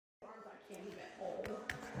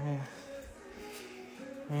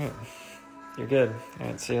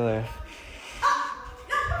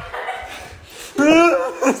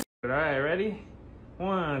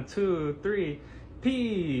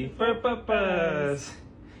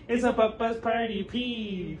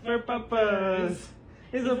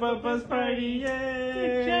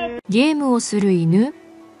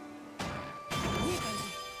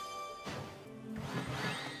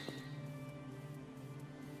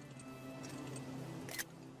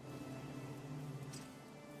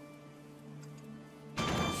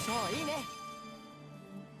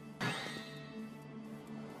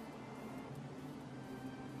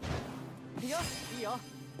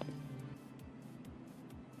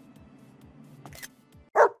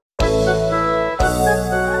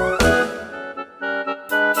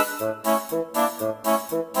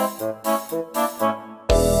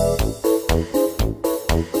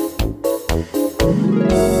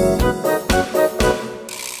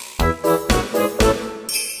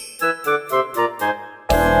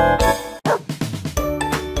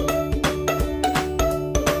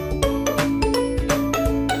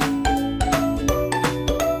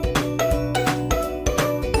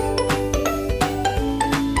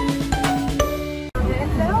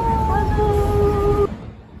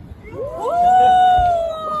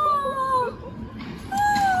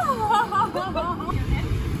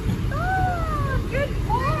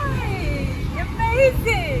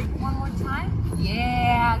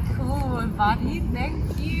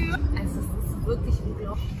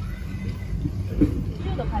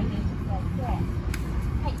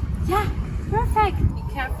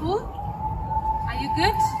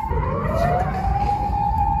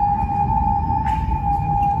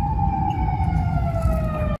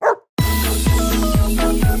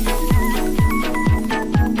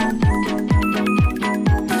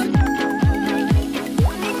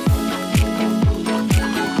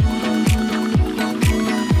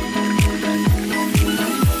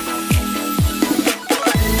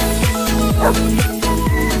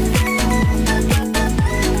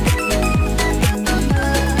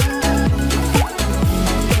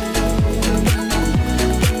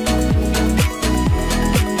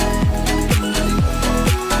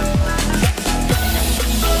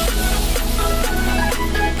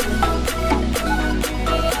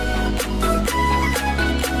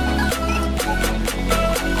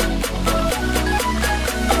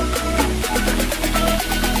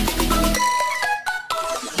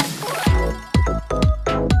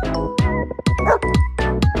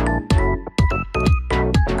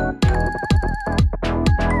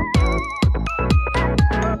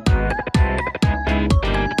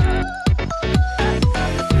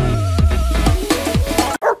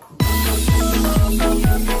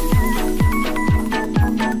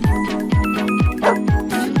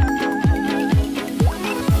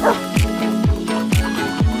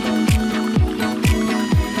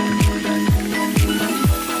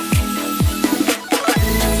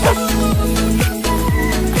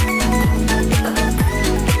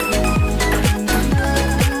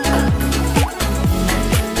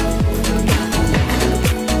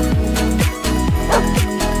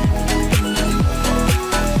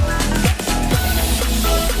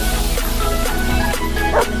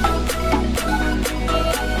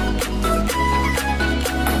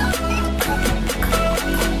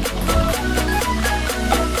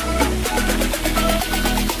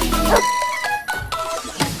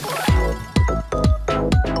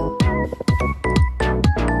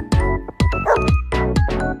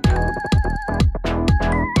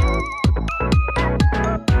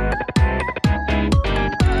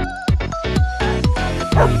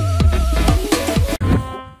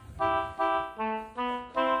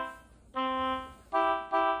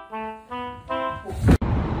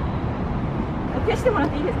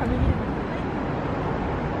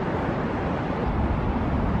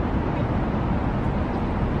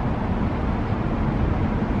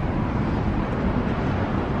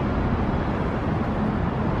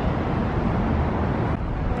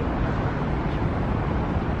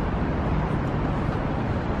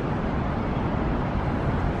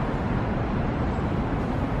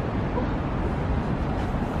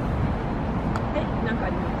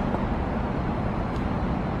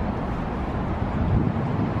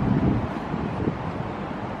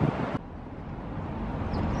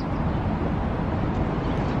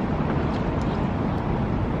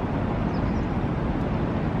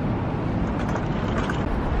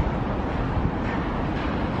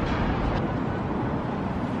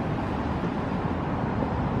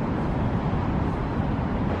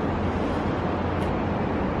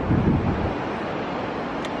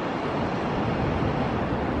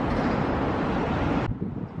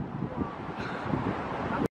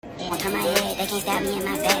can't stab me in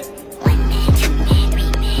my back. 1 man, 2 man, 3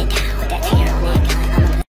 man down. That 2-year-old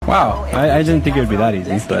gun. Wow, I didn't think it would be that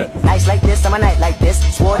easy, but... Nights like this, I'm a night like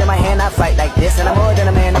this. Sword in my hand, I fight like this. And I'm more than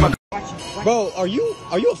a man, I'm a... Bro, are you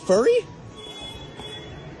a furry?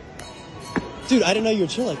 Dude, I didn't know you were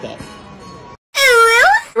chill like that.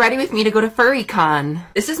 Ready with me to go to FurryCon.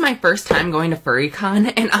 This is my first time going to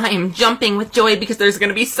FurryCon, and I am jumping with joy because there's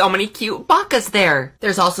gonna be so many cute bakas there.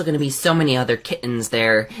 There's also gonna be so many other kittens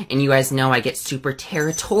there, and you guys know I get super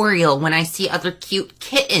territorial when I see other cute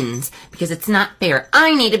kittens, because it's not fair.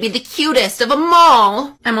 I need to be the cutest of them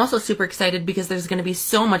all. I'm also super excited because there's gonna be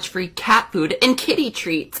so much free cat food and kitty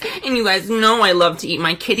treats, and you guys know I love to eat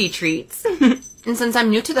my kitty treats. And since I'm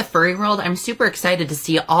new to the furry world, I'm super excited to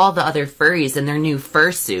see all the other furries in their new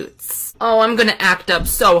fursuits. Oh, I'm gonna act up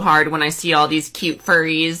so hard when I see all these cute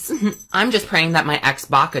furries. I'm just praying that my ex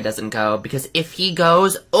Baka doesn't go, because if he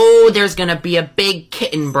goes, oh, there's gonna be a big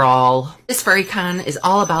kitten brawl. This FurryCon is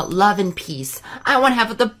all about love and peace. I want to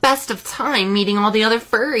have the best of time meeting all the other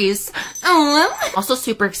furries. Oh. Also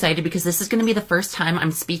super excited because this is gonna be the first time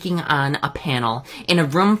I'm speaking on a panel in a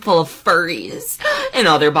room full of furries. And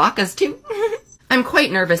other Bakas too. I'm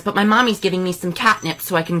quite nervous, but my mommy's giving me some catnip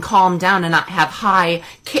so I can calm down and not have high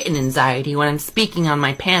kitten anxiety when I'm speaking on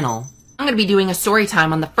my panel. I'm going to be doing a story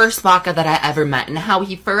time on the first Baka that I ever met and how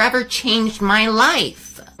he forever changed my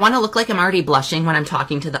life. I want to look like I'm already blushing when I'm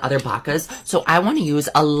talking to the other Bakas, so I want to use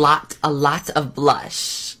a lot of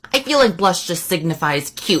blush. I feel like blush just signifies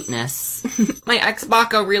cuteness. My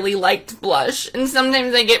ex-Baka really liked blush, and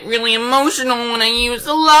sometimes I get really emotional when I use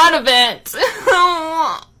a lot of it.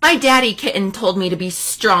 My daddy kitten told me to be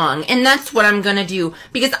strong, and that's what I'm gonna do,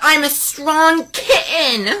 because I'm a strong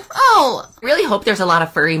kitten! Oh! I really hope there's a lot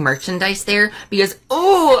of furry merchandise there, because,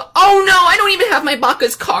 oh no, I don't even have my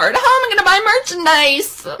Baka's card! How am I gonna buy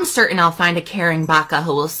merchandise? I'm certain I'll find a caring Baka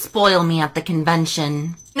who will spoil me at the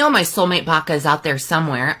convention. I know my soulmate Baka is out there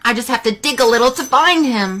somewhere. I just have to dig a little to find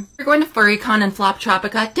him. If you're going to FurryCon and Flop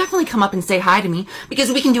Tropica, definitely come up and say hi to me,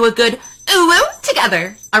 because we can do a good ooh-woo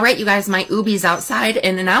together. Alright, you guys, my oobies outside,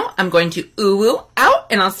 in and out. I'm going to ooh-woo out,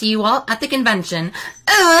 and I'll see you all at the convention.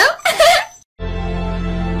 Ooh-woo!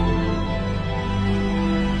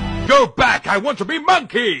 Go back! I want to be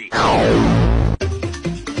monkey!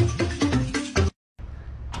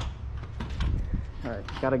 Alright,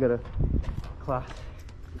 gotta go to class.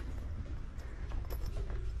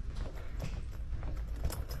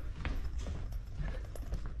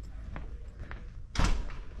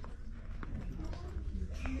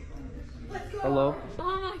 Hello?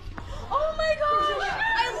 Oh my gosh!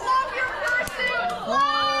 I love your Fursuit!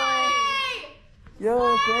 Yo,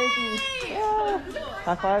 thank you. Yeah.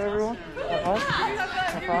 High five, everyone. High five.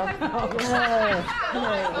 High five. Yeah.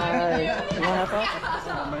 Nice. You want a high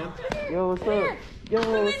five? Yo, what's up? Yo,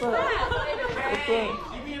 what's up? What's up?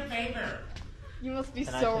 Do me a favor. You must be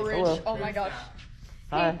so rich. Hello. Oh my gosh.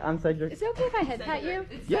 Hi, I'm Cedric. Is it okay if I head pat you?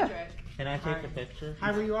 Yeah. Can I take a picture?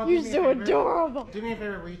 Hi, will you all You're do me so a favor? adorable. Do me a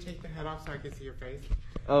favor, will you take the head off so I can see your face?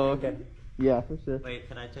 Oh, okay. Yeah, for sure. Wait,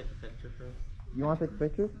 can I take a picture first? You want to take a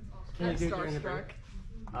picture? Can you do it during the break?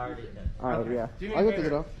 I already did. Alright, Okay. yeah. Do me a I'll go favor.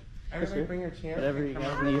 take it off. Everybody sure. bring your chair. Whatever you Come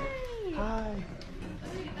guys over. need. Hi.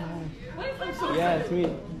 Hi. Yeah, it's me.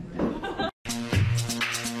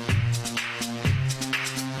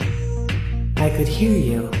 I could hear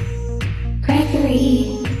you.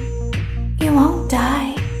 Gregory, you won't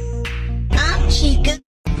die. I'm Chica.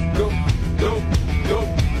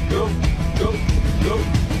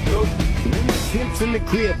 Hints in the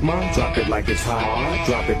crib, mom. Drop it like it's hot.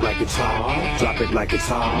 Drop it like it's hot. Drop it like it's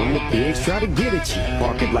hot. When the pigs try to get at you,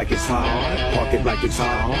 park it like it's hot. Park it like it's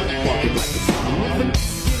hot. Park it like it's hot.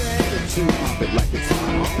 Pop it like it's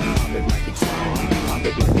hot. Pop it like it's hot. Pop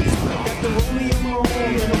it like it's hot. Got the rollie in my home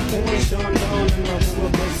and I'm pouring Sean down in my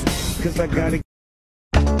roller bus. Cause I gotta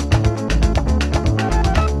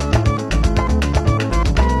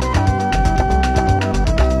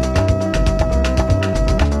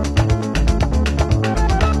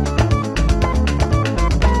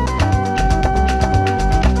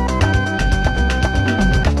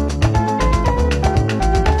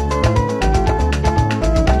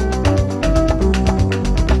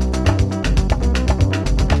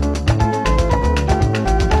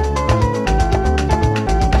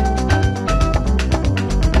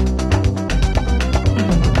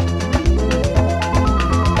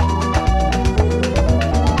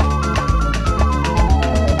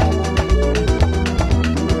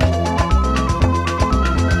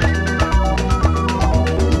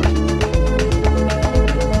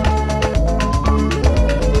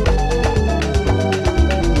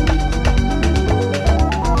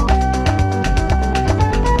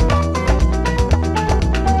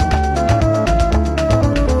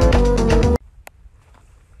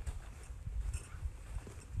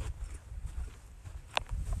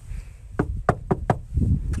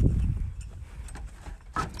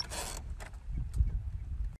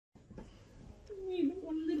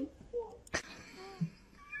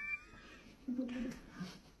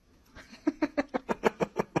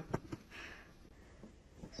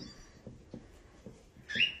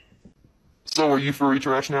So are you furry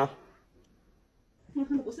trash now?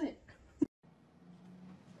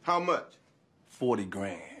 How much? 40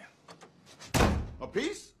 grand. A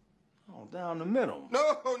piece? Oh, down the middle.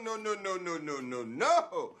 No.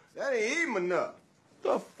 That ain't even enough.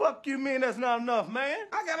 The fuck you mean that's not enough, man?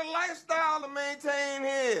 I got a lifestyle to maintain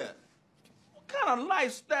here. What kind of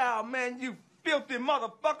lifestyle, man, you filthy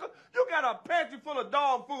motherfucker? You got a pantry full of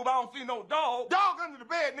dog food, I don't see no dog. Dog under the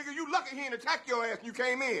bed, nigga. You lucky he didn't attack your ass when you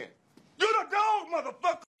came in. You the dog,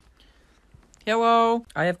 motherfucker! Hello,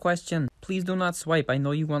 I have question. Please do not swipe. I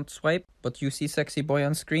know you want swipe, but you see sexy boy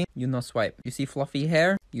on screen, you no swipe. You see fluffy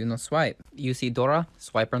hair, you no swipe. You see Dora,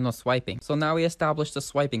 swipe or no swiping. So now we established the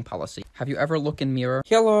swiping policy. Have you ever looked in mirror?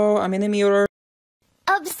 Hello, I'm in a mirror.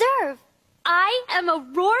 Observe, I am a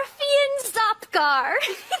Rorfian Zopgar.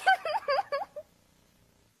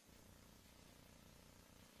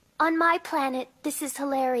 On my planet, this is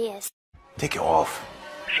hilarious. Take it off.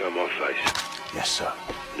 Show my face. Yes, sir.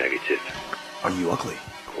 Negative. Are you ugly?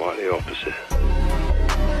 Quite the opposite.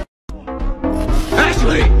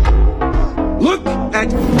 Ashley! Look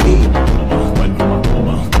at me!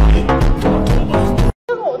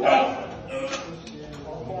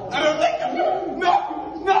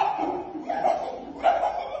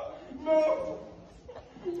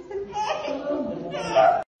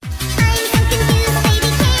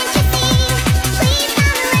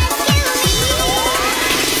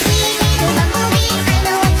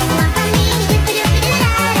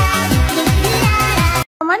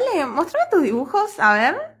 Vale, muéstrame tus dibujos, a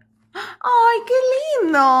ver. ¡Ay, qué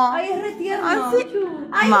lindo! ¡Ay, es re tierno!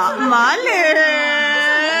 ¡Vale!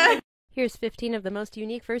 Here's 15 of the most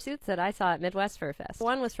unique fursuits that I saw at Midwest Fur Fest.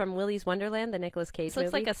 One was from Willy's Wonderland, the Nicolas Cage movie.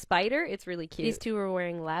 Looks like a spider. It's really cute. These two were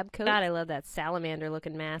wearing lab coats. God, I love that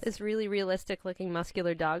salamander-looking mask. This really realistic-looking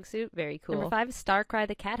muscular dog suit. Very cool. Number 5, Starcry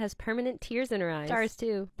the cat has permanent tears in her eyes. Stars,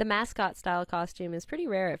 too. The mascot-style costume is pretty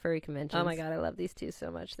rare at furry conventions. Oh my god, I love these two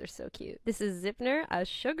so much. They're so cute. This is Zipner, a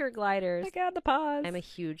sugar glider. Oh my god, the paws. I'm a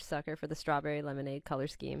huge sucker for the strawberry lemonade color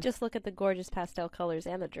scheme. Just look at the gorgeous pastel colors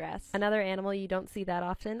and the dress. Another animal you don't see that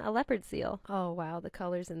often, a leopard seal. Oh wow, the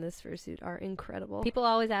colors in this fursuit are incredible. People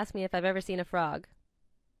always ask me if I've ever seen a frog.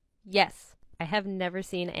 Yes. I have never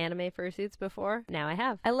seen anime fursuits before. Now I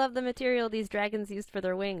have. I love the material these dragons used for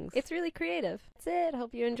their wings. It's really creative. That's it.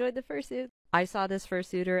 Hope you enjoyed the fursuit. I saw this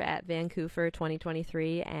fursuiter at Vancouver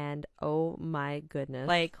 2023 and oh my goodness.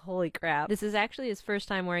 Like, holy crap. This is actually his first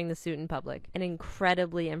time wearing the suit in public. An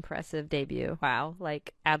incredibly impressive debut. Wow.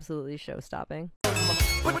 Like, absolutely show-stopping.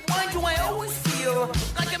 But why do I always feel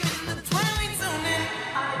like I'm in the twilight zone and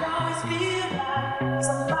I always feel like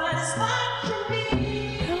somebody's watching me?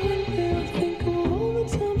 How and then I think of all the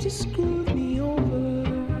times you screwed me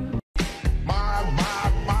over. My,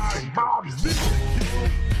 this is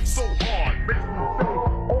so hard. Makes me say,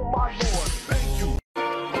 oh my lord, thank you.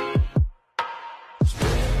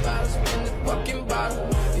 Spin the fucking bottle.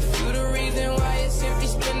 If you the reason why it's simply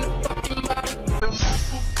spin the fucking bottle.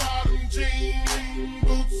 Bottom jeans,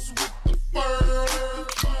 boots with the fur.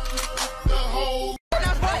 The whole.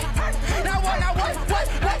 Now what?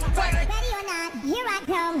 Ready or not, here I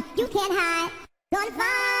come. You can't hide. Gonna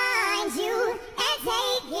find you and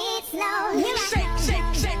take it slow. Here I come. Shake.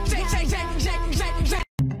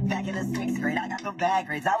 Back in the 6th grade, I got the bad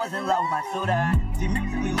grades. I was in love with my tutor. She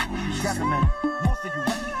musically looked at you, gentlemen. Most of you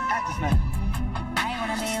actors, man. I ain't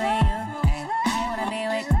wanna be with you. I ain't wanna be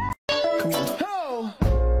with you. Come on.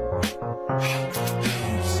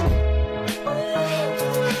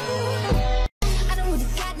 I don't really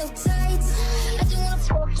got no tights. I just wanna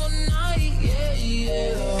fuck all night.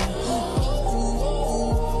 Yeah.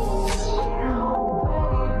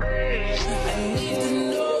 I need to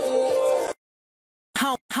know.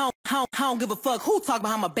 I don't give a fuck who talk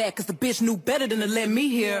behind my back, cause the bitch knew better than to let me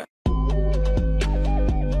hear.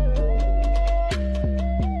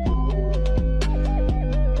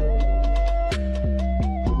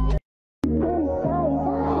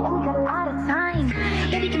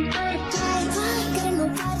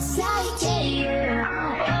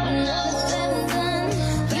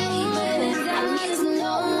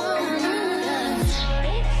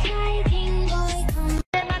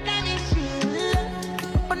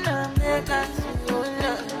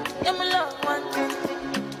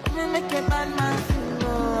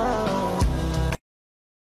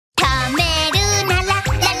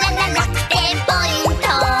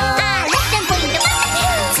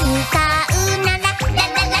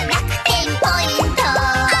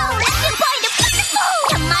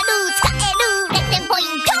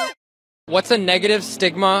 What's a negative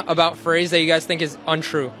stigma about furries that you guys think is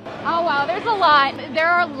untrue? Oh wow, there's a lot. There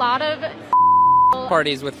are a lot of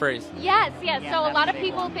Parties with furries. Yes. So a lot of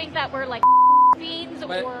people think that we're like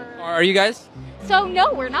or... Are you guys? So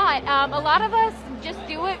no, we're not. A lot of us just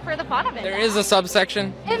do it for the fun of it. There is a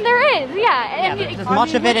subsection. And there is, yeah. There's as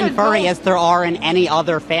much of it in furry as there are in any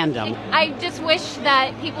other fandom. I just wish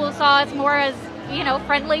that people saw us more as, you know,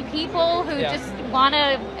 friendly people who just want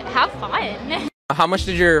to have fun. How much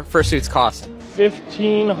did your fursuits cost?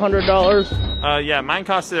 $1,500. Yeah, mine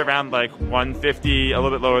costed around like $150, a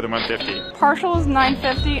little bit lower than $150. Partial was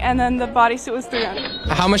 $950, and then the bodysuit was $300.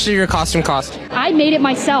 How much did your costume cost? I made it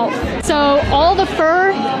myself. So all the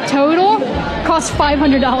fur total cost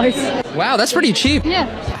 $500. Wow, that's pretty cheap. Yeah.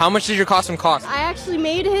 How much did your costume cost? I actually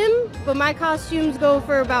made him, but my costumes go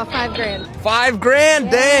for about $5 grand. $5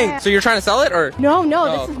 grand, dang! So you're trying to sell it, or? No,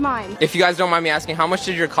 this is mine. If you guys don't mind me asking, how much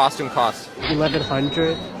did your costume cost?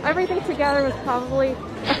 $1,100. Everything together was probably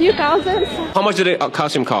a few thousand. How much did a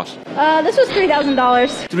costume cost? This was $3,000.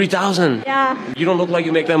 $3,000? Yeah. You don't look like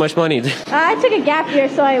you make that much money. I took a gap year,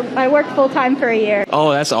 so I worked full-time for a year.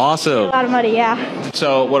 Oh, that's awesome. A lot of money, yeah.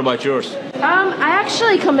 So, what about yours? I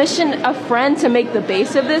actually commissioned a friend to make the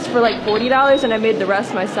base of this for like $40, and I made the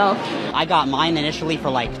rest myself. I got mine initially for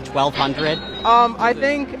like $1,200. I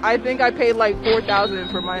think I paid like $4,000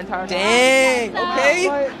 for my entire. Dang.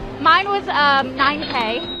 Okay. Mine was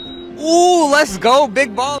 $9K. Ooh, let's go,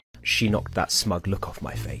 big ball. She knocked that smug look off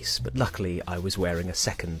my face, but luckily I was wearing a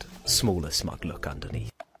second, smaller smug look underneath.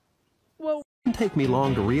 Well, it didn't take me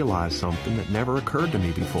long to realize something that never occurred to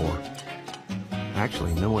me before.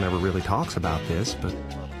 Actually, no one ever really talks about this, but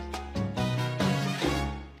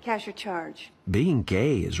Cash or charge? being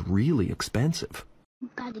gay is really expensive. You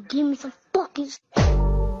gotta give me some fucking...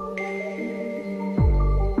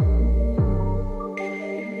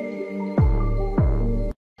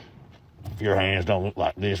 If your hands don't look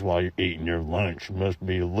like this while you're eating your lunch, you must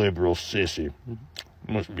be a liberal sissy.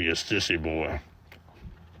 Must be a sissy boy.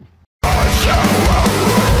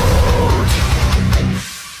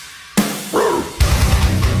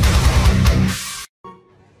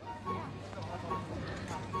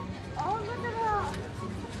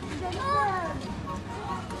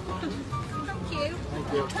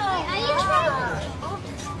 You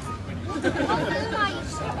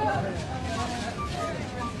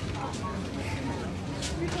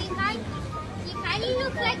kind of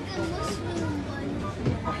look like a Muslim one.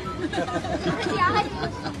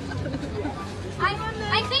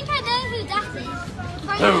 I think I know who that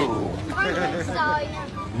is.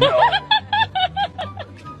 No.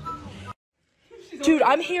 Dude,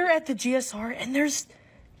 I'm here at the GSR and there's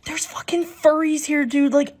fucking furries here,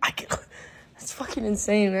 dude. Like, that's fucking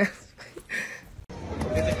insane, man.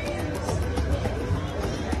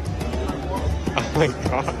 Oh my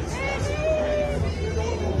god.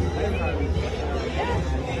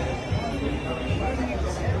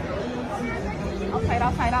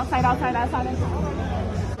 Outside.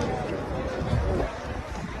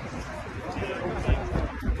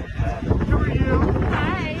 Who are you?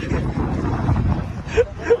 Hi.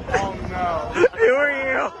 Oh no. Who are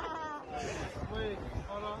you? Wait,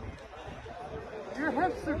 hold on. You're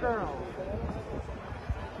hipster girl.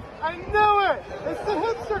 I knew it! It's the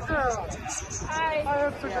hipster girl! Hi. Hi,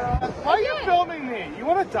 hipster girl. Why are you filming me? You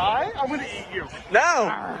want to die? I'm going to eat you.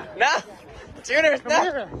 No! No! Tuners, Come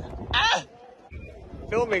here. Ah!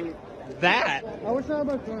 Filming that. I wish I had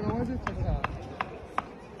my phone. I want to do TikTok.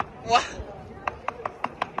 What?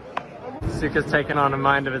 Suka's taking on a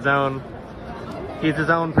mind of his own. He's his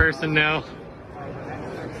own person now.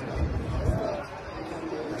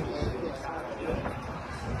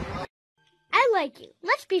 I like you.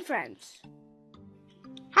 Let's be friends.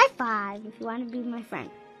 High five if you want to be my friend.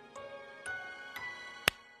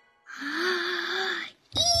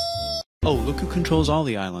 Oh, look who controls all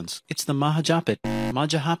the islands. It's the Mahajapit,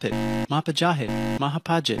 Majahapit, Mapajahit,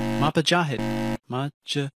 Mahapajit, Mapajahit,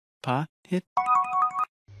 Majapahit.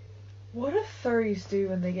 What do furries do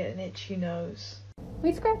when they get an itchy nose?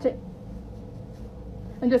 We scratch it.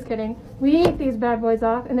 I'm just kidding. We eat these bad boys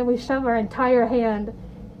off and then we shove our entire hand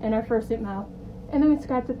in our fursuit mouth. And then we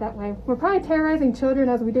scratch it that way. We're probably terrorizing children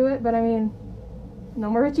as we do it, but I mean,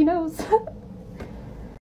 no more itchy nose.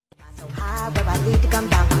 Where I need to come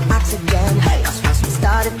down from oxygen. Hey, once we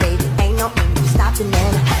started, baby, ain't no stopping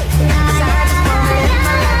in.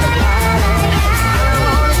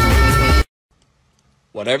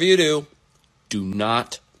 Whatever you do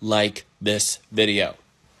not like this video.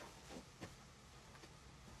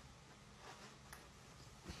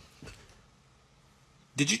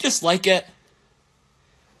 Did you just like it?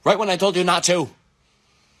 Right when I told you not to.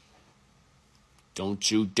 Don't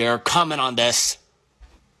you dare comment on this.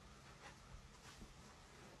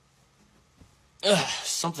 Ugh,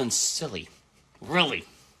 something silly. Really.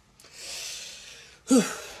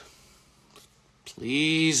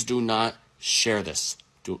 Please do not share this.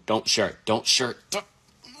 Don't share it. Don't share it.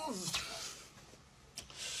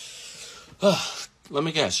 Let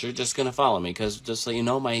me guess, you're just gonna follow me, because just so you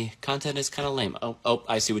know, my content is kind of lame. Oh,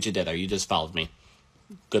 I see what you did there. You just followed me.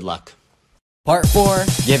 Good luck. Part 4,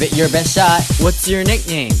 give it your best shot. What's your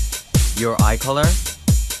nickname? Your eye color?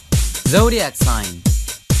 Zodiac sign?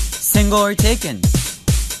 Single or taken?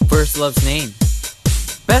 First love's name?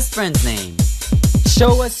 Best friend's name?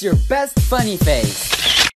 Show us your best funny face.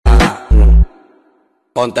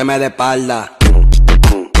 Pónteme de espalda.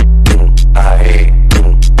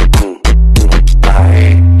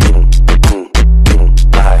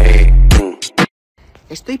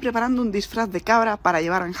 Estoy preparando un disfraz de cabra para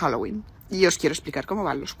llevar en Halloween. Y os quiero explicar cómo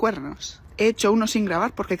van los cuernos. He hecho uno sin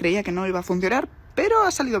grabar porque creía que no iba a funcionar, pero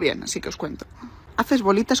ha salido bien, así que os cuento. Haces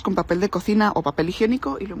bolitas con papel de cocina o papel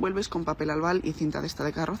higiénico y lo envuelves con papel albal y cinta de esta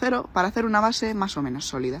de carrocero para hacer una base más o menos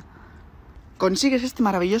sólida. Consigues este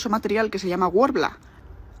maravilloso material que se llama Worbla.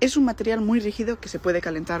 Es un material muy rígido que se puede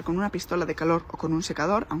calentar con una pistola de calor o con un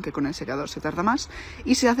secador, aunque con el secador se tarda más,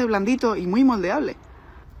 y se hace blandito y muy moldeable.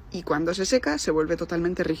 Y cuando se seca se vuelve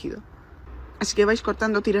totalmente rígido. Así que vais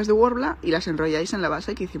cortando tiras de Worbla y las enrolláis en la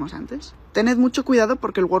base que hicimos antes. Tened mucho cuidado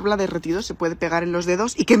porque el Worbla derretido se puede pegar en los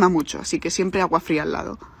dedos y quema mucho, así que siempre agua fría al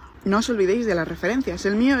lado. No os olvidéis de las referencias,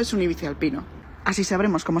 el mío es un ibice alpino. Así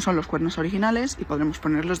sabremos cómo son los cuernos originales y podremos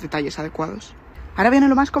poner los detalles adecuados. Ahora viene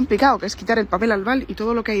lo más complicado, que es quitar el papel albal y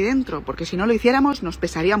todo lo que hay dentro, porque si no lo hiciéramos nos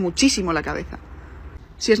pesaría muchísimo la cabeza.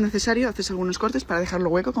 Si es necesario, haces algunos cortes para dejarlo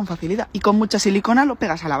hueco con facilidad y con mucha silicona lo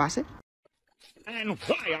pegas a la base. And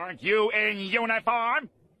why aren't you in uniform?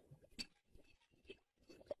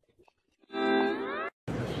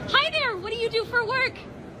 Hi there, what do you do for work?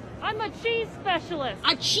 I'm a cheese specialist.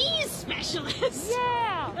 A cheese specialist?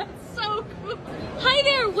 Yeah. That's so cool. Hi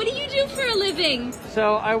there, what do you do for a living?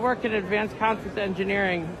 So I work in advanced concept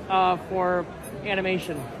engineering for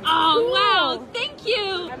animation. Oh, cool. Wow, thank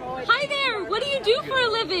you. Hi there, what do you do for a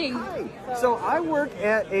living? Hi. So I work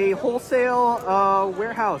at a wholesale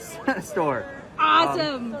warehouse store.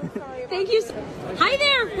 Awesome. Thank you. Hi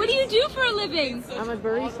there, what do you do for a living? I'm a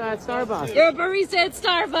barista at Starbucks. You're a barista at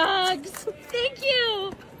Starbucks. Thank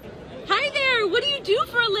you. Hi there, what do you do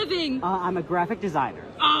for a living? I'm a graphic designer.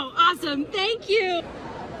 Oh, awesome, thank you.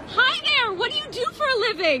 Hi there, what do you do for a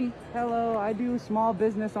living? Hello, I do small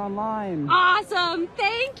business online. Awesome,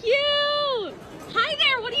 thank you. Hi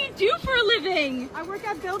there, what do you do for a living? I work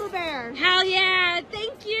at Build-A-Bear. Hell yeah,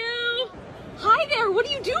 thank you. Hi there, what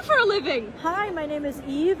do you do for a living? Hi, my name is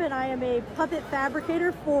Eve, and I am a puppet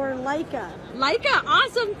fabricator for Leica. Leica,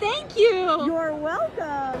 awesome, thank you. You're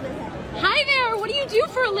welcome. Hi there, what do you do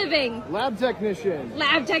for a living? Lab technician.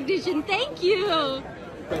 Lab technician, thank you.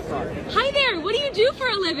 Hi there, what do you do for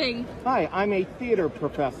a living? Hi, I'm a theater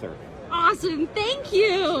professor. Awesome, thank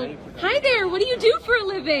you. Hi there, what do you do for a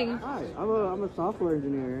living? Hi, I'm a software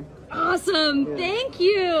engineer. Awesome, thank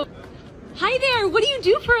you. Hi there, what do you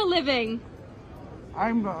do for a living?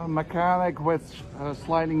 I'm a mechanic with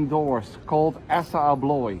sliding doors called Assa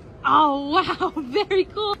Abloy. Oh, wow, very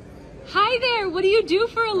cool. Hi there, what do you do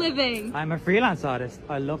for a living? I'm a freelance artist.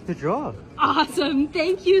 I love to draw. Awesome,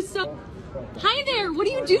 thank you so. Hi there, what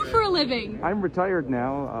do you do for a living? I'm retired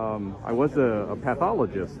now. I was a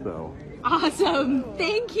pathologist, though. Awesome,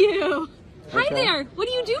 thank you. Hi there, what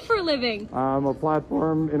do you do for a living? I'm a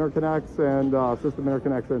platform interconnects and system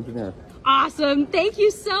interconnects engineer. Awesome, thank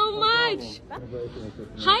you so much.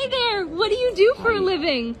 Hi there, what do you do for a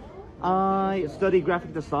living? I study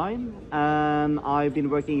graphic design, and I've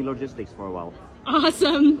been working in logistics for a while.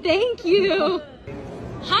 Awesome, thank you.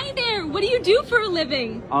 Hi there, what do you do for a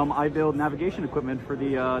living? I build navigation equipment for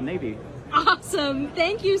the Navy. Awesome,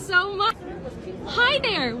 thank you so much. Hi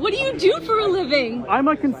there, what do you do for a living? I'm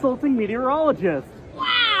a consulting meteorologist.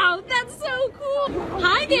 Wow, that's so cool.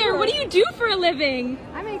 Hi there, what do you do for a living?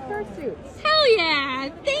 I make fursuits. Hell yeah,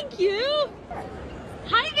 thank you.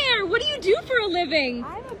 Hi there, what do you do for a living?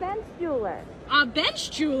 I'm a bench jeweler. A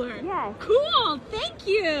bench jeweler? Yes. Cool, thank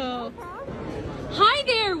you. Hi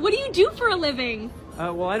there, what do you do for a living?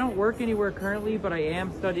 Well, I don't work anywhere currently, but I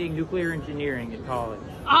am studying nuclear engineering in college.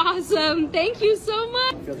 Awesome, thank you so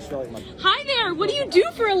much. Hi there, what do you do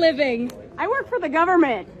for a living? I work for the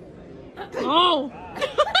government. Oh.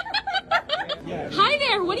 Hi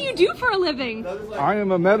there, what do you do for a living? I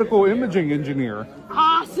am a medical imaging engineer.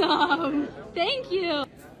 Awesome, thank you.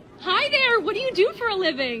 Hi there, what do you do for a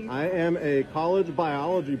living? I am a college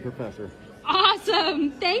biology professor.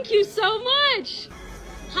 Awesome, thank you so much.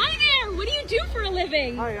 Hi there, what do you do for a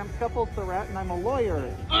living? Hi, I'm Couple Surratt and I'm a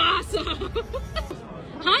lawyer. Awesome.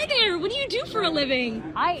 Hi there, what do you do for a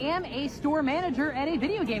living? I am a store manager at a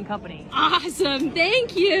video game company. Awesome,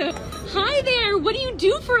 thank you. Hi there, what do you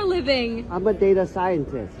do for a living? I'm a data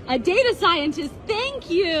scientist. A data scientist,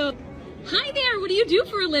 thank you. Hi there, what do you do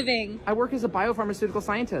for a living? I work as a biopharmaceutical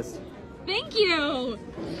scientist. Thank you.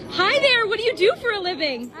 Hi there, what do you do for a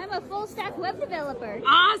living? I'm a full stack web developer.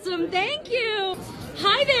 Awesome, thank you.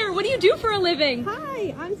 Hi there, what do you do for a living?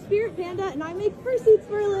 Hi, I'm Spirit Panda and I make fursuits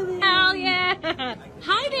for a living. Hell yeah.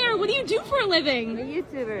 Hi there, what do you do for a living? I'm a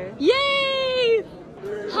YouTuber. Yay!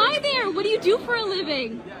 Hi there, what do you do for a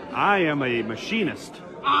living? I am a machinist.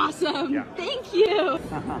 Awesome, Yeah. thank you.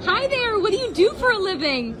 Hi there, what do you do for a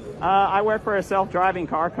living? I work for a self-driving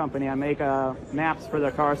car company. I make maps for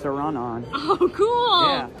the cars to run on. Oh, cool.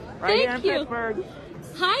 Yeah, right here in Thank you. Pittsburgh.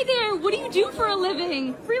 Hi there, what do you do for a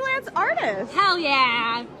living? Freelance artist. Hell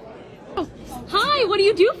yeah. Hi, what do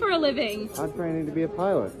you do for a living? I'm training to be a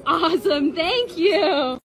pilot. Awesome, thank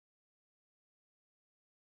you.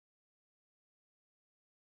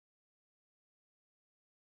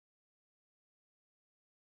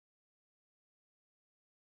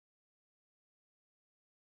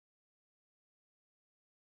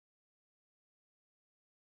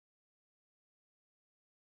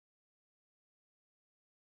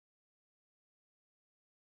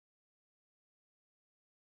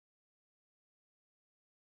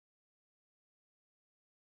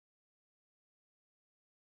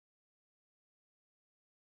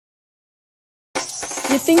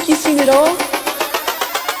 You think you've seen it all?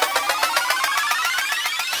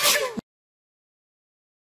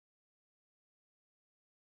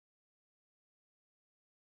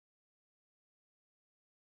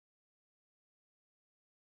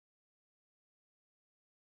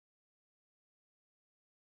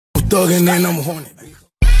 Thuggin' and I'm horny.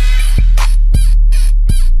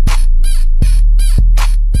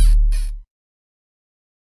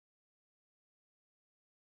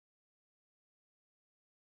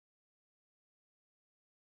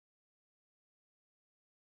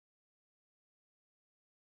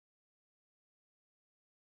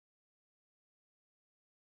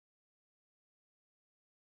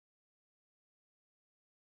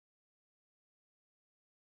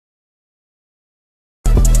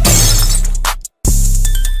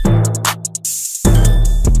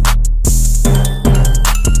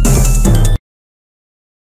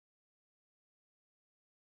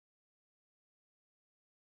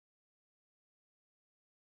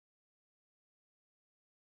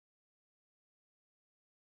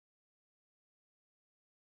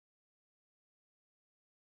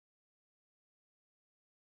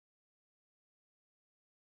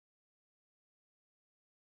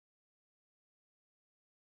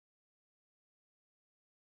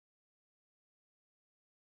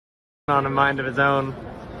 On a mind of his own.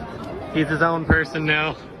 He's his own person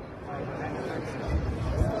now.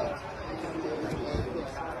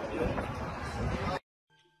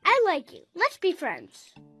 I like you. Let's be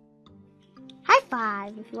friends. High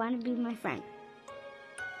five if you want to be my friend.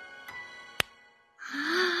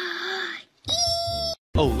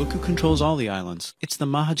 Oh, look who controls all the islands. It's the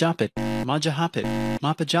Mahajapit, Majahapit,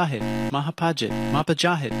 Mapajahit, Mahapajit,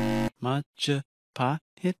 Mapajahit,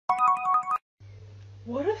 Majapahit.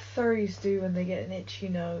 What do furries do when they get an itchy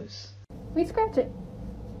nose? We scratch it.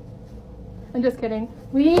 I'm just kidding.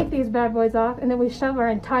 We eat these bad boys off and then we shove our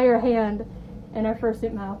entire hand in our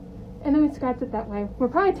fursuit mouth. And then we scratch it that way. We're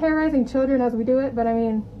probably terrorizing children as we do it, but I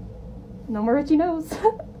mean, no more itchy nose.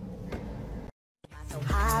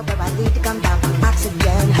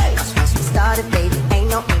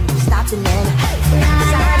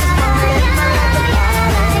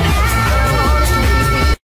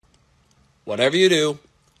 Whatever you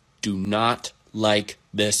do not like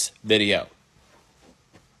this video.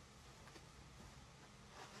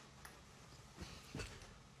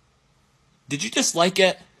 Did you dislike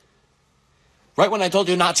it? Right when I told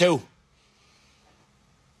you not to.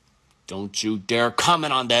 Don't you dare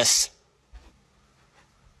comment on this.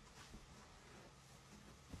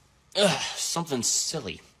 Ugh, something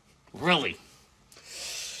silly. Really.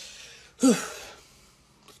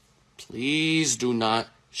 Please do not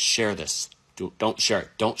share this. Don't share it.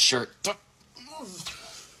 Don't share it.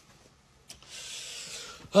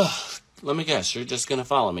 Let me guess. You're just going to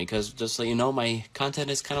follow me because just so you know, my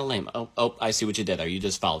content is kind of lame. Oh, I see what you did there. You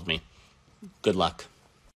just followed me. Good luck.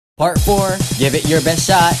 Part 4. Give it your best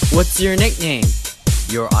shot. What's your nickname?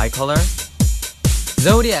 Your eye color?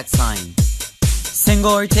 Zodiac sign?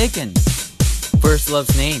 Single or taken? First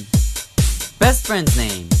love's name? Best friend's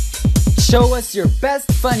name? Show us your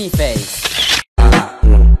best funny face.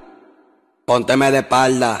 Pónteme de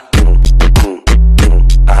espalda.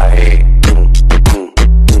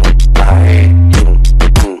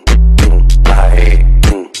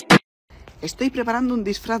 Estoy preparando un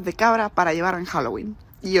disfraz de cabra para llevar en Halloween.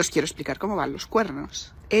 Y os quiero explicar cómo van los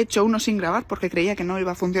cuernos. He hecho uno sin grabar porque creía que no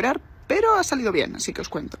iba a funcionar, pero ha salido bien, así que os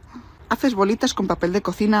cuento. Haces bolitas con papel de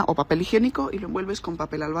cocina o papel higiénico y lo envuelves con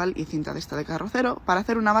papel albal y cinta de esta de carrocero para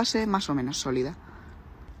hacer una base más o menos sólida.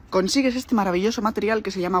 Consigues este maravilloso material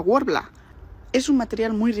que se llama Worbla. Es un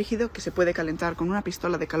material muy rígido que se puede calentar con una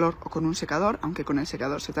pistola de calor o con un secador, aunque con el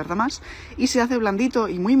secador se tarda más, y se hace blandito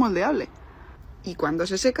y muy moldeable. Y cuando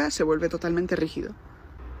se seca se vuelve totalmente rígido.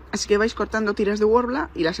 Así que vais cortando tiras de Worbla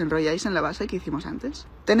y las enrolláis en la base que hicimos antes.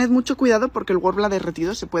 Tened mucho cuidado porque el Worbla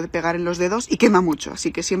derretido se puede pegar en los dedos y quema mucho,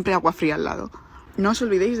 así que siempre agua fría al lado. No os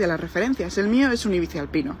olvidéis de las referencias, el mío es un ibice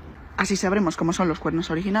alpino. Así sabremos cómo son los cuernos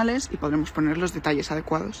originales y podremos poner los detalles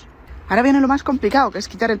adecuados. Ahora viene lo más complicado, que es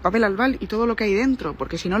quitar el papel albal y todo lo que hay dentro,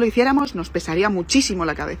 porque si no lo hiciéramos nos pesaría muchísimo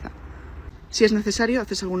la cabeza. Si es necesario,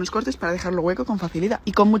 haces algunos cortes para dejarlo hueco con facilidad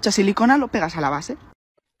y con mucha silicona lo pegas a la base.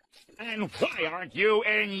 And why aren't you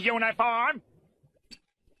in uniform?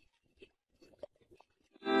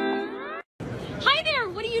 Hi there,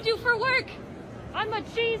 what do you do for work? I'm a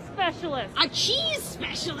cheese specialist. A cheese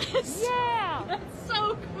specialist? Yeah. That's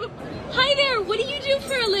so cool. Hi there, what do you do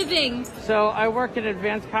for a living? So I work in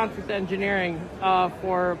advanced concept engineering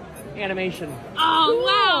for animation. Oh,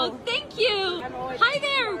 wow, thank you. Hi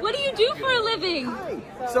there, what do you do for a living? Hi.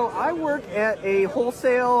 So I work at a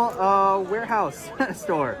wholesale warehouse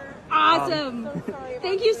store. Awesome.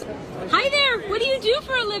 Thank you. Hi there, what do you do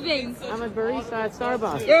for a living? I'm a barista at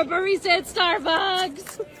Starbucks. You're a barista at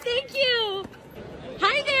Starbucks. Thank you.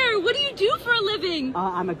 Hi there, what do you do for a living?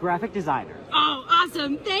 I'm a graphic designer. Oh,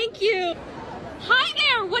 awesome. Thank you. Hi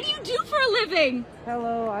there, what do you do for a living?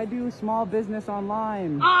 Hello, I do small business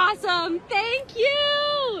online. Awesome. Thank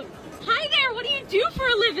you. Hi there, what do you do for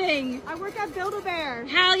a living? I work at Build-A-Bear.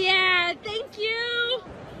 Hell yeah, thank you.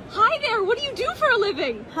 Hi there, what do you do for a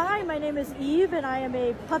living? Hi, my name is Eve, and I am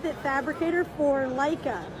a puppet fabricator for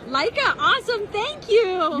Leica. Leica, awesome, thank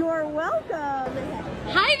you. You're welcome.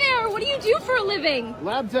 Hi there, what do you do for a living?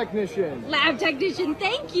 Lab technician. Lab technician,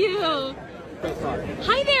 thank you.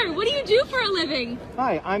 Hi there, what do you do for a living?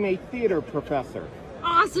 Hi, I'm a theater professor.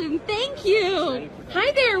 Awesome, thank you.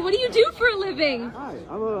 Hi there, what do you do for a living? Hi,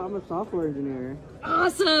 I'm a software engineer.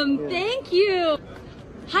 Awesome, thank you.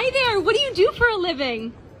 Hi there, what do you do for a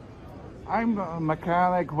living? I'm a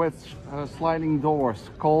mechanic with sliding doors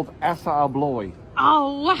called Assa Abloy.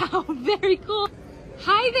 Oh, wow, very cool.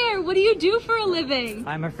 Hi there, what do you do for a living?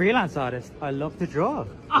 I'm a freelance artist. I love to draw.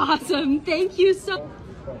 Awesome, thank you so.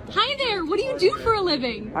 Hi there, what do you do for a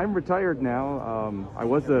living? I'm retired now. I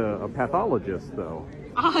was a pathologist, though.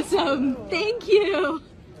 Awesome, thank you.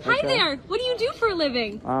 Hi there, what do you do for a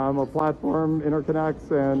living? I'm a platform interconnects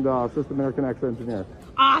and system interconnects engineer.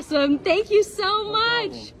 Awesome, thank you so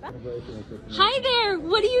much. Hi there,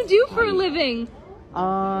 what do you do for a living?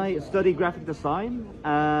 I study graphic design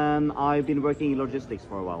and I've been working in logistics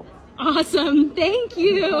for a while. Awesome, thank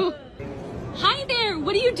you. Hi there,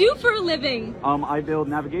 what do you do for a living? I build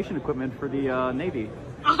navigation equipment for the Navy.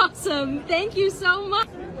 Awesome, thank you so much.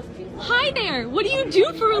 Hi there, what do you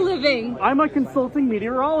do for a living? I'm a consulting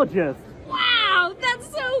meteorologist. Wow, that's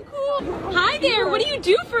so cool. Hi there, what do you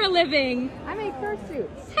do for a living? I make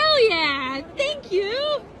fursuits. Hell yeah, thank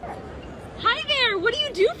you. Hi there, what do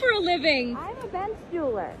you do for a living? I'm a bench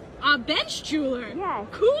jeweler. A bench jeweler? Yes.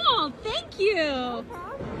 Cool, thank you. No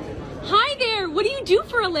problem. Hi there, what do you do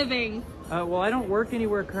for a living? Well, I don't work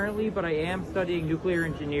anywhere currently, but I am studying nuclear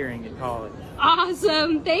engineering at college.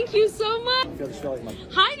 Awesome, thank you so much.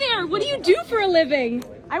 Hi there, what do you do for a living?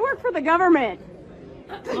 I work for the government.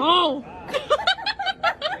 Oh.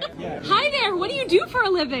 Hi there, what do you do for a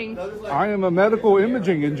living? I am a medical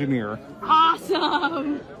imaging engineer.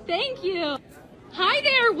 Awesome, thank you. Hi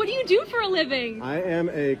there, what do you do for a living? I am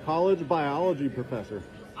a college biology professor.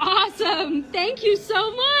 Awesome, thank you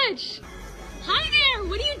so much. Hi there,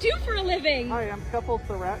 what do you do for a living? Hi, I'm Keppel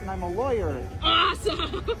Surratt and I'm a lawyer.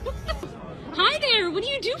 Awesome. Hi there, what do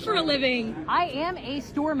you do for a living? I am a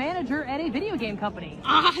store manager at a video game company.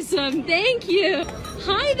 Awesome, thank you.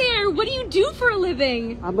 Hi there, what do you do for a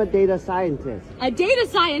living? I'm a data scientist. A data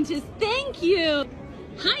scientist, thank you.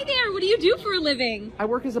 Hi there, what do you do for a living? I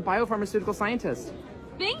work as a biopharmaceutical scientist.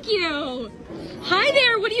 Thank you. Hi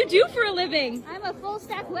there, what do you do for a living? I'm a full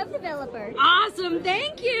stack web developer. Awesome,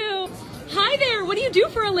 thank you. Hi there, what do you do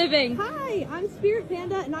for a living? Hi, I'm Spirit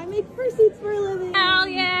Panda, and I make fursuits for a living. Hell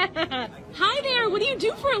yeah. Hi there, what do you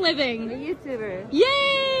do for a living? I'm a YouTuber.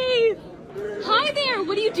 Yay. Hi there,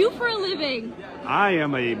 what do you do for a living? I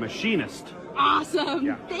am a machinist. Awesome.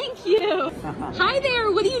 Yeah. Thank you. Hi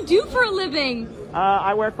there. What do you do for a living?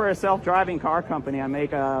 I work for a self-driving car company. I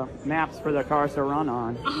make maps for the cars to run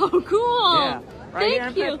on. Oh, cool. Yeah. Right here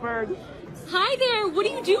in Thank you. Pittsburgh. Hi there. What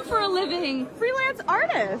do you do for a living? Freelance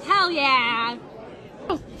artist. Hell yeah.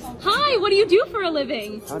 Hi. What do you do for a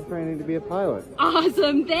living? I'm training to be a pilot.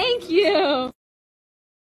 Awesome. Thank you.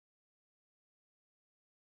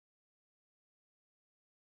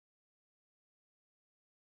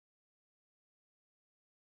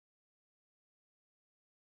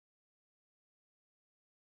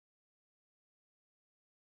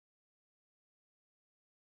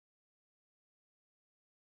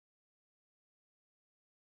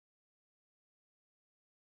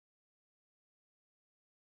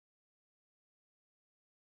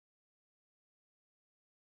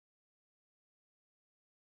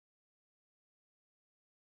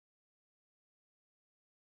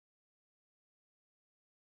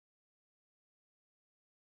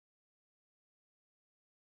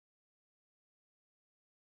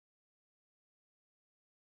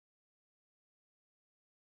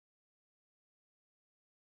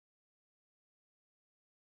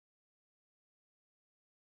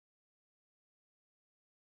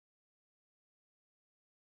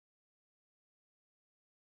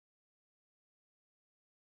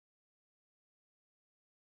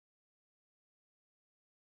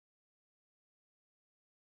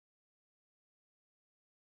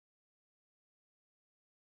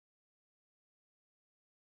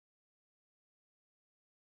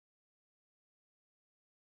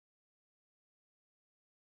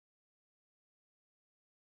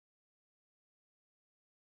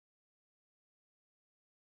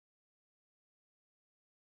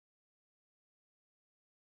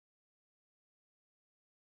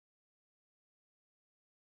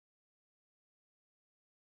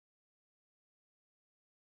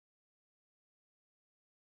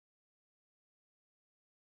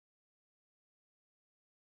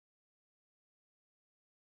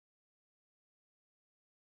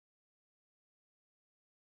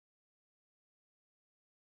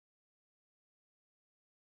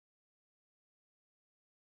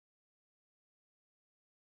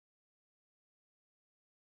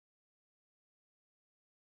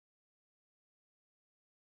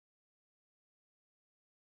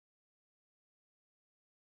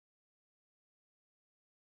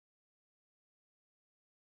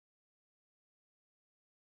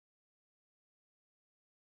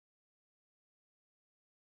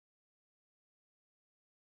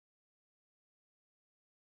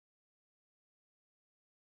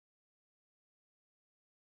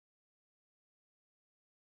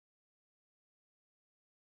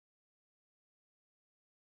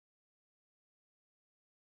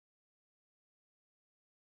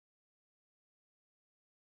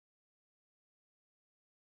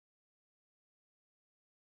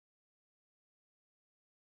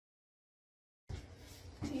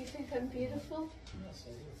 Do you think I'm beautiful? Yes,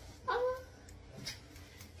 I do.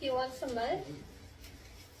 Do you want some mud?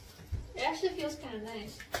 It actually feels kind of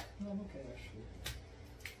nice. I'm okay, actually.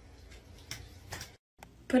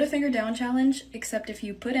 Put a finger down challenge, except if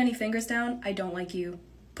you put any fingers down, I don't like you.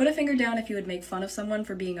 Put a finger down if you would make fun of someone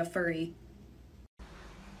for being a furry.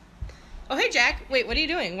 Oh, hey, Jack. Wait, what are you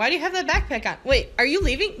doing? Why do you have that backpack on? Wait, are you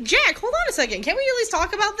leaving? Jack, hold on a second. Can't we at least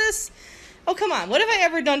talk about this? Oh, come on. What have I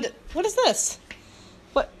ever done to... What is this?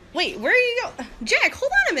 What? Wait, where are you going? Jack,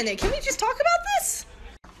 hold on a minute. Can we just talk about this?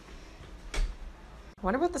 I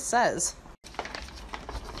wonder what this says.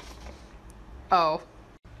 Oh.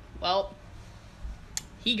 Well.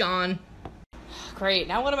 He gone. Great.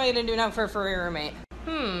 Now what am I going to do now for a furry roommate?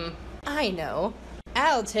 I know.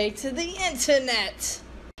 I'll take to the internet.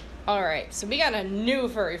 Alright, so we got a new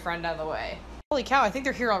furry friend on the way. Holy cow, I think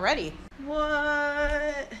they're here already.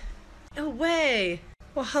 What? No way.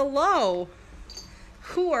 Well, hello.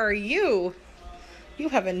 Who are you? You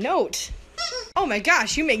have a note. Oh my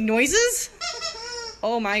gosh, you make noises?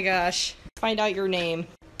 Oh my gosh. Find out your name.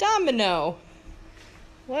 Domino.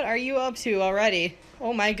 What are you up to already?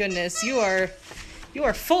 Oh my goodness, you are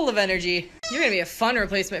full of energy. You're gonna be a fun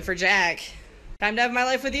replacement for Jack. Time to have my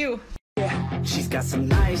life with you. She's got some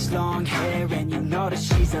nice long hair and you know that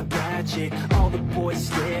she's a bad chick. All the boys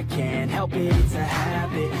stare, can't help it, it's a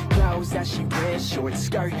habit. Clothes that she wears, short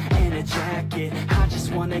skirt and a jacket. I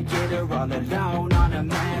just wanna get her all alone on a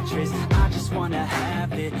mattress. I just wanna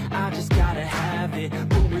have it, I just gotta have it.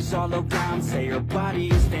 Rumors all around say her body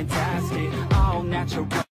is fantastic, all natural.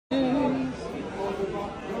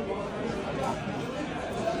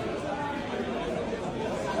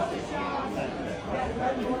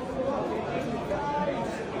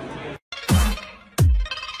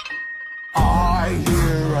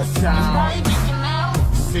 sound.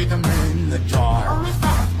 See them in the dark.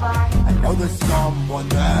 I know there's someone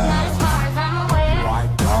there. Why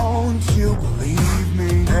don't you believe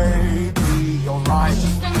me? Maybe you're right,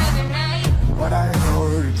 but I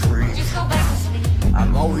heard a creep.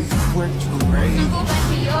 I'm always quick to rage.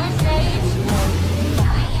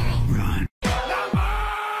 Run.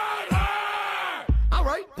 All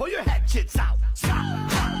right, pull your hatchets out. Swing,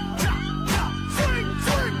 swing,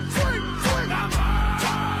 swing, swing.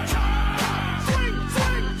 Swing,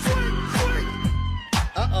 swing, swing, swing.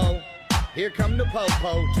 Uh-oh, here come the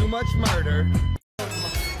po-po. Too much murder.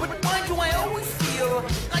 But why do I always feel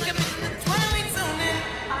like I'm in the twilight zone?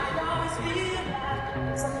 I always feel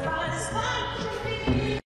like somebody's watching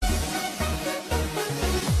me.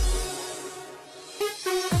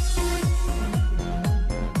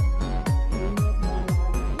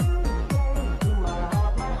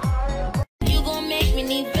 You gon' make me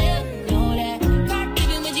need feel, know that.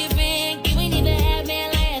 Even with your friend, you ain't even have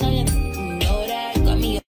man land on you. Know that, got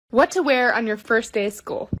me. What to wear on your first day of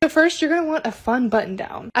school. So first, you're going to want a fun button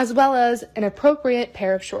down, as well as an appropriate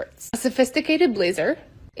pair of shorts. A sophisticated blazer,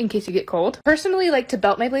 in case you get cold. Personally, like to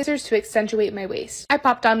belt my blazers to accentuate my waist. I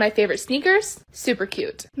popped on my favorite sneakers, super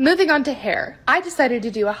cute. Moving on to hair. I decided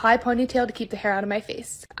to do a high ponytail to keep the hair out of my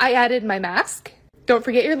face. I added my mask, don't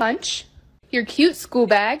forget your lunch, your cute school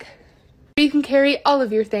bag, you can carry all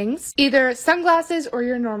of your things, either sunglasses or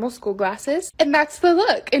your normal school glasses, and that's the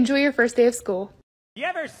look. Enjoy your first day of school. You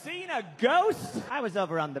ever seen a ghost? I was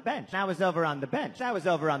over on the bench. I was over on the bench. I was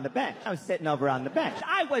over on the bench. I was sitting over on the bench.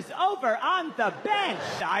 I was over on the bench.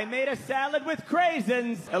 I made a salad with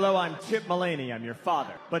craisins. Hello, I'm Chip Mulaney. I'm your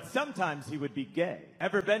father. But sometimes he would be gay.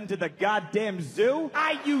 Ever been to the goddamn zoo?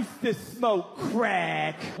 I used to smoke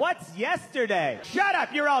crack. What's yesterday? Shut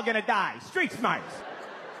up, you're all gonna die. Street smarts.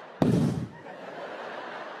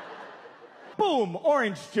 Boom,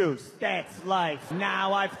 orange juice. That's life.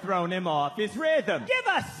 Now I've thrown him off his rhythm. Give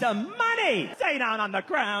us some money! Stay down on the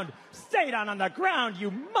ground. Stay down on the ground,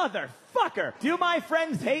 you motherfucker. Do my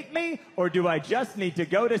friends hate me, or do I just need to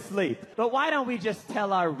go to sleep? But why don't we just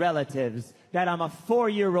tell our relatives that I'm a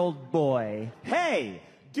 4-year-old boy? Hey,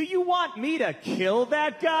 do you want me to kill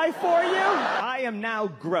that guy for you? I am now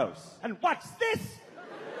gross. And what's this?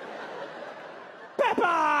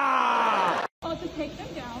 Peppa! Oh, to take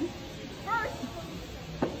them down. First,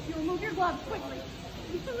 you remove your gloves quickly.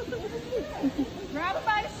 Grab them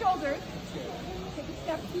by the shoulders. Take a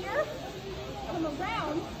step here. Come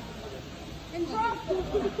around. And drop. Then you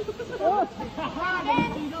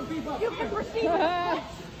can proceed with the switch.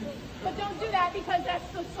 But don't do that because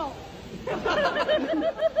that's assault.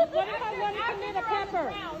 What if I want to commit a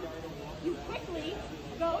pepper? You quickly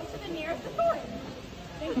go to the nearest authority.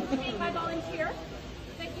 Thank you for being my volunteer.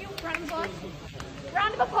 Thank you. Round of applause.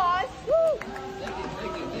 Round of applause. Woo.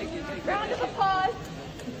 Round of applause.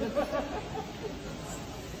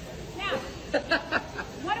 Now,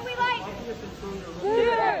 what do we like?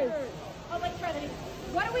 Shooters. Oh, let's try that.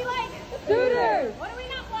 What do we like? Shooters. What do we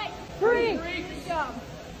not like? Freaks. Good job.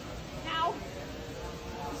 Now,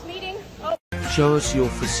 this meeting. Oh. Show us your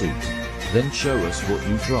Fursuit, then show us what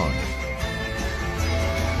you drive.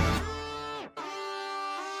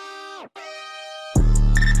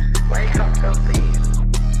 Wake up, filthy.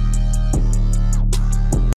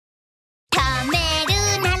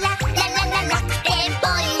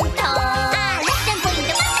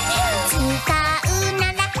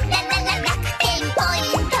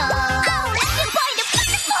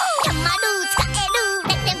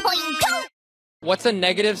 What's a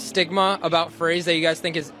negative stigma about furries that you guys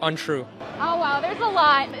think is untrue? Oh wow, there's a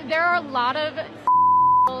lot. There are a lot of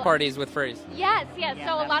Parties with furries. Yes.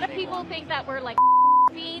 So a lot of people think that we're like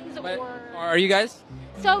fiends or. Are you guys?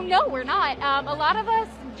 So no, we're not. A lot of us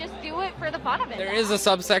just do it for the fun of it. There is a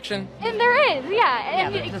subsection. And there is, yeah.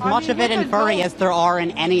 And there's as much of it in furry as there are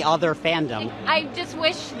in any other fandom. I just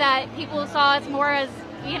wish that people saw us more as,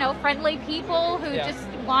 friendly people who just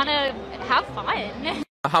want to have fun.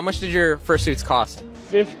 How much did your fursuits cost?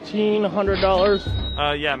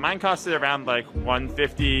 $1,500. Yeah, mine costed around like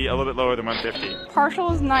 $150, a little bit lower than $150. Partial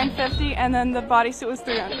was $950, and then the bodysuit was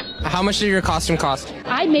 $300. How much did your costume cost?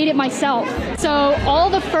 I made it myself. So all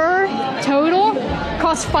the fur total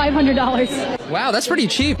cost $500. Wow, that's pretty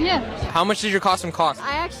cheap. Yeah. How much did your costume cost?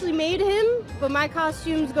 I actually made him, but my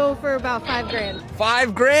costumes go for about $5,000.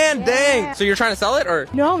 $5,000, dang! So you're trying to sell it, or?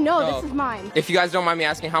 No, this is mine. If you guys don't mind me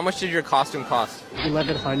asking, how much did your costume cost?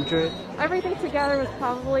 $1,100. Everything together was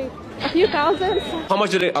probably a few thousand. How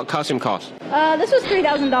much did the costume cost? This was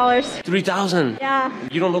 $3,000. $3,000? Yeah.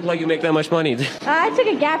 You don't look like you make that much money. I took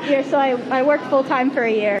a gap year, so I worked full time for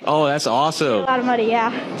a year. Oh, that's awesome. A lot of money,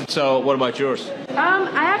 yeah. So what about yours?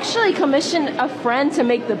 I actually commissioned a friend to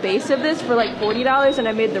make the base of this for like $40, and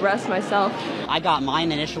I made the rest myself. I got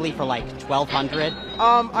mine initially for like $1,200.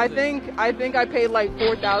 I think I paid like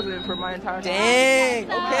 $4,000 for my entire.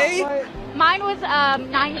 Dang. Okay. Mine was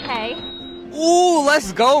 $9K. Ooh,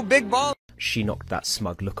 let's go, big ball. She knocked that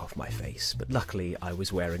smug look off my face, but luckily I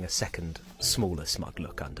was wearing a second, smaller smug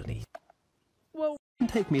look underneath. Well, it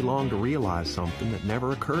didn't take me long to realize something that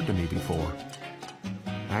never occurred to me before.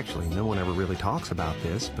 Actually, no one ever really talks about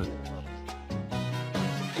this, but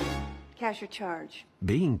cash or charge.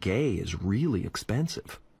 Being gay is really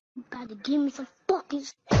expensive. You gotta give me some fucking.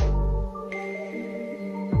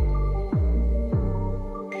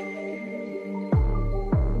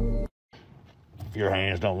 If your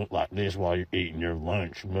hands don't look like this while you're eating your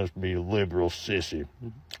lunch, you must be a liberal sissy.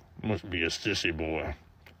 Must be a sissy boy.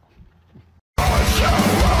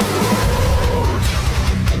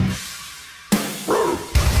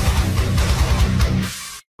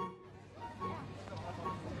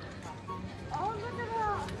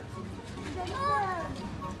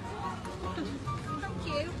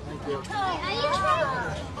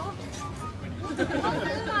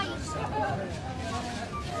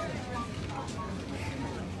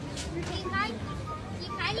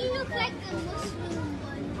 You look like a Muslim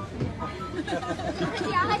one.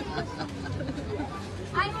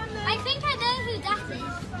 I think I know who that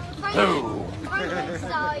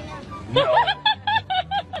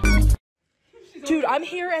is. Dude, I'm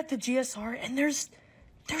here at the GSR and there's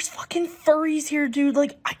fucking furries here, dude.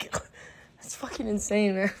 Like, that's fucking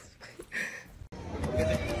insane, man.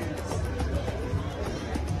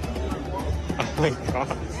 Oh my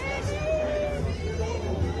god.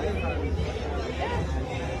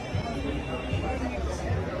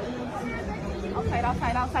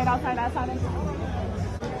 Outside.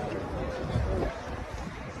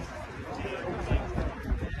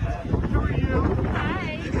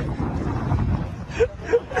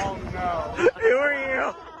 Oh no. Who are you?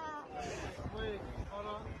 Wait, hold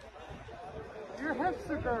on. You're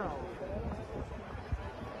hipster girl.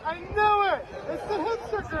 I knew it! It's the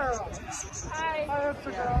hipster girl! Hi. Hi,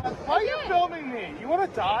 hipster girl. Why are you filming me? You want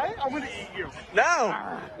to die? I'm going to eat you. No!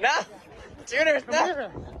 No! Junior, Come no!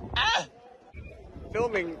 here. Ah!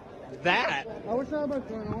 Filming that? I wish I had my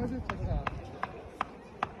phone. I want to do TikTok.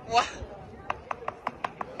 What?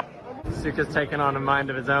 Suka's taken on a mind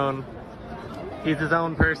of his own. He's his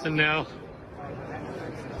own person now.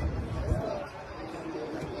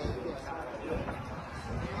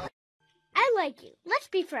 I like you. Let's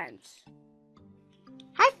be friends.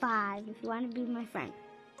 High five if you want to be my friend.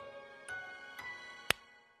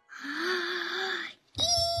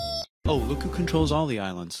 Oh, look who controls all the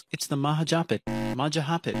islands. It's the Mahajapit,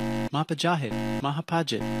 Majahapit, Mapajahit,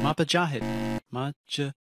 Mahapajit, Mapajahit,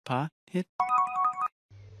 Majapahit.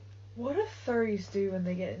 What do furries do when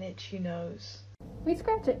they get an itchy nose? We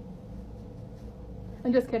scratch it.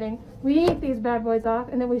 I'm just kidding. We eat these bad boys off,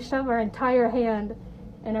 and then we shove our entire hand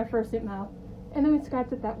in our fursuit mouth. And then we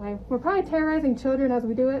scratch it that way. We're probably terrorizing children as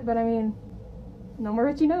we do it, but I mean, no more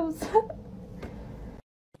itchy nose.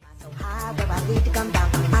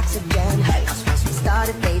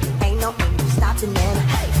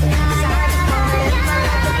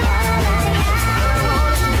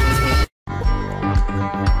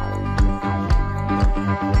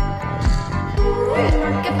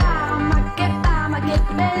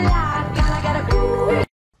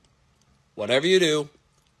 Whatever you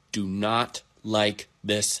do not like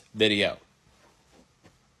this video.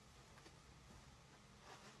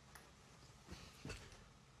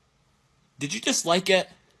 Did you just like it?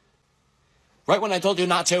 Right when I told you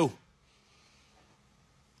not to.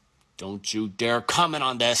 Don't you dare comment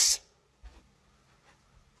on this.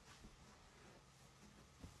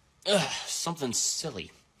 Ugh, something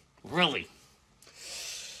silly. Really.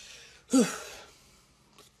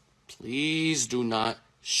 Please do not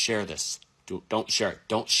share this. Don't share it.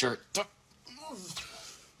 Don't share it.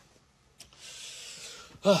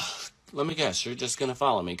 Let me guess. You're just going to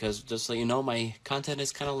follow me because just so you know, my content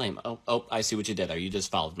is kind of lame. Oh, I see what you did there. You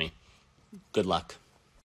just followed me. Good luck.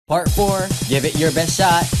 Part 4. Give it your best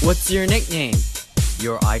shot. What's your nickname?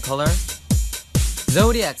 Your eye color?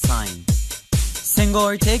 Zodiac sign? Single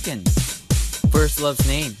or taken? First love's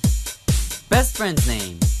name? Best friend's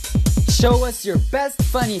name? Show us your best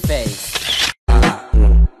funny face.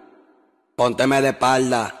 Pónteme de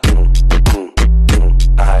espalda.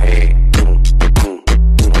 Ahí.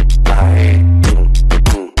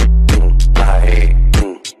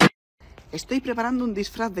 Estoy preparando un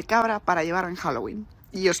disfraz de cabra para llevar en Halloween.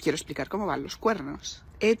 Y os quiero explicar cómo van los cuernos.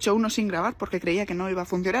 He hecho uno sin grabar porque creía que no iba a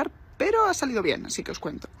funcionar, pero ha salido bien, así que os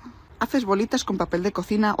cuento. Haces bolitas con papel de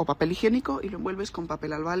cocina o papel higiénico y lo envuelves con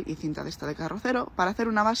papel albal y cinta de esta de carrocero para hacer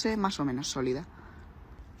una base más o menos sólida.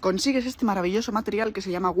 Consigues este maravilloso material que se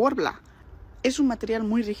llama Worbla. Es un material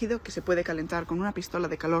muy rígido que se puede calentar con una pistola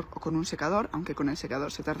de calor o con un secador, aunque con el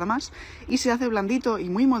secador se tarda más, y se hace blandito y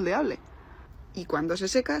muy moldeable. Y cuando se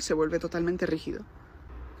seca se vuelve totalmente rígido.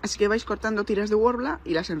 Así que vais cortando tiras de Worbla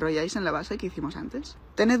y las enrolláis en la base que hicimos antes.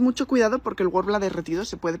 Tened mucho cuidado porque el Worbla derretido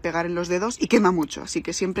se puede pegar en los dedos y quema mucho, así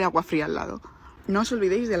que siempre agua fría al lado. No os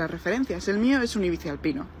olvidéis de las referencias, el mío es un ibice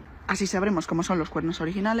alpino. Así sabremos cómo son los cuernos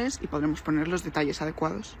originales y podremos poner los detalles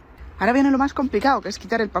adecuados. Ahora viene lo más complicado, que es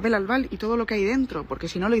quitar el papel albal y todo lo que hay dentro, porque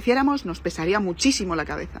si no lo hiciéramos nos pesaría muchísimo la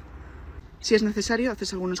cabeza. Si es necesario,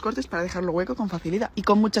 haces algunos cortes para dejarlo hueco con facilidad y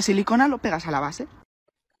con mucha silicona lo pegas a la base.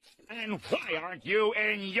 And why aren't you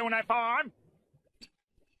in uniform?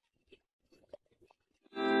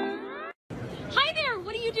 Hi there,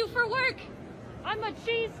 what do you do for work? I'm a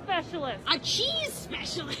cheese specialist. A cheese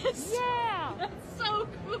specialist? Yeah. That's so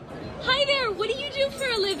cool. Hi there, what do you do for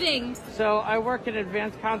a living? So I work in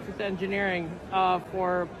advanced concept engineering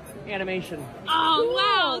for animation. Oh,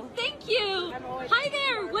 wow, thank you. Hi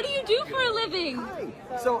there, what do you do for a living? Hi.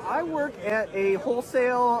 So I work at a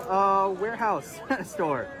wholesale warehouse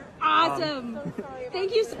store. Awesome.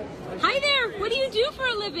 Thank you. Hi there, what do you do for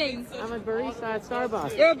a living? I'm a barista at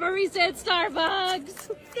Starbucks. You're a barista at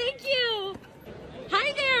Starbucks. Thank you.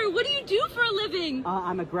 Hi there, what do you do for a living?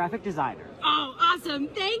 I'm a graphic designer. Oh, awesome,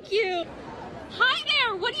 thank you. Hi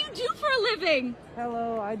there, what do you do for a living?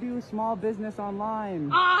 Hello, I do small business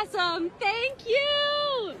online. Awesome, thank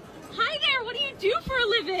you. Hi there, what do you do for a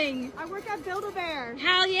living? I work at Build-A-Bear.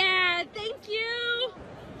 Hell yeah, thank you.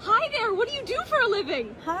 Hi there, what do you do for a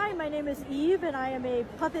living? Hi, my name is Eve and I am a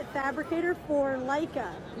puppet fabricator for Leica.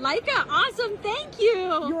 Leica, awesome, thank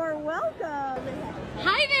you. You're welcome.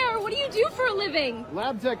 Hi there, what do you do for a living?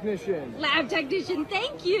 Lab technician. Lab technician,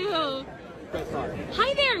 thank you.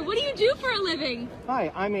 Hi there, what do you do for a living?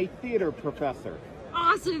 Hi, I'm a theater professor.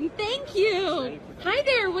 Awesome, thank you. Hi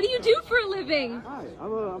there, what do you do for a living? Hi,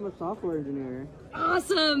 I'm a software engineer.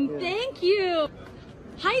 Awesome, thank you.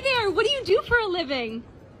 Hi there, what do you do for a living?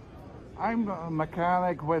 I'm a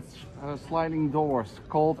mechanic with sliding doors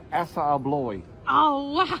called Assa Abloy.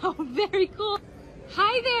 Oh, wow, very cool.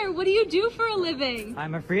 Hi there, what do you do for a living?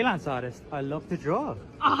 I'm a freelance artist. I love to draw.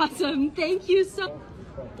 Awesome, thank you so.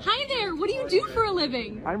 Hi there, what do you do for a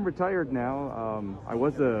living? I'm retired now. I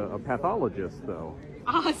was a pathologist though.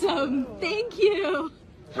 Awesome, thank you.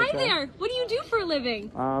 Hi there, what do you do for a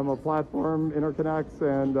living? I'm a platform interconnects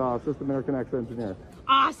and system interconnects engineer.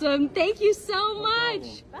 Awesome, thank you so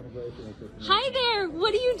much. Hi there,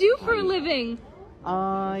 what do you do for a living?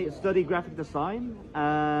 I study graphic design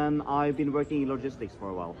and I've been working in logistics for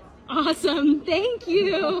a while. Awesome, thank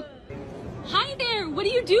you. Hi there, what do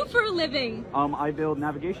you do for a living? I build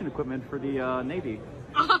navigation equipment for the Navy.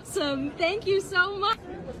 Awesome, thank you so much.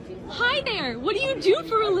 Hi there, what do you do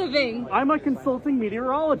for a living? I'm a consulting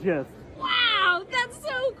meteorologist. Wow, that's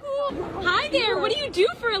so cool. Hi there, what do you do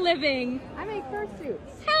for a living? I make fursuits.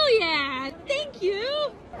 Hell yeah, thank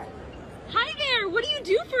you. Hi there, what do you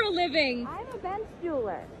do for a living? I'm a bench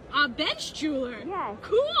jeweler. A bench jeweler? Yes.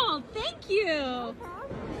 Cool, thank you.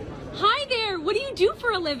 Hi there, what do you do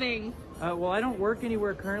for a living? Well, I don't work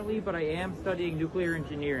anywhere currently, but I am studying nuclear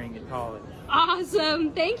engineering in college.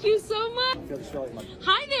 Awesome, thank you so much.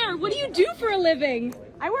 Hi there, what do you do for a living?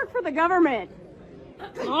 I work for the government.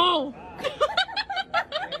 Oh.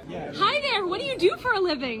 Hi there, what do you do for a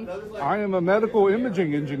living? I am a medical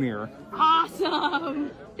imaging engineer.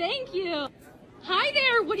 Awesome, thank you. Hi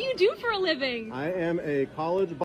there, what do you do for a living? I am a college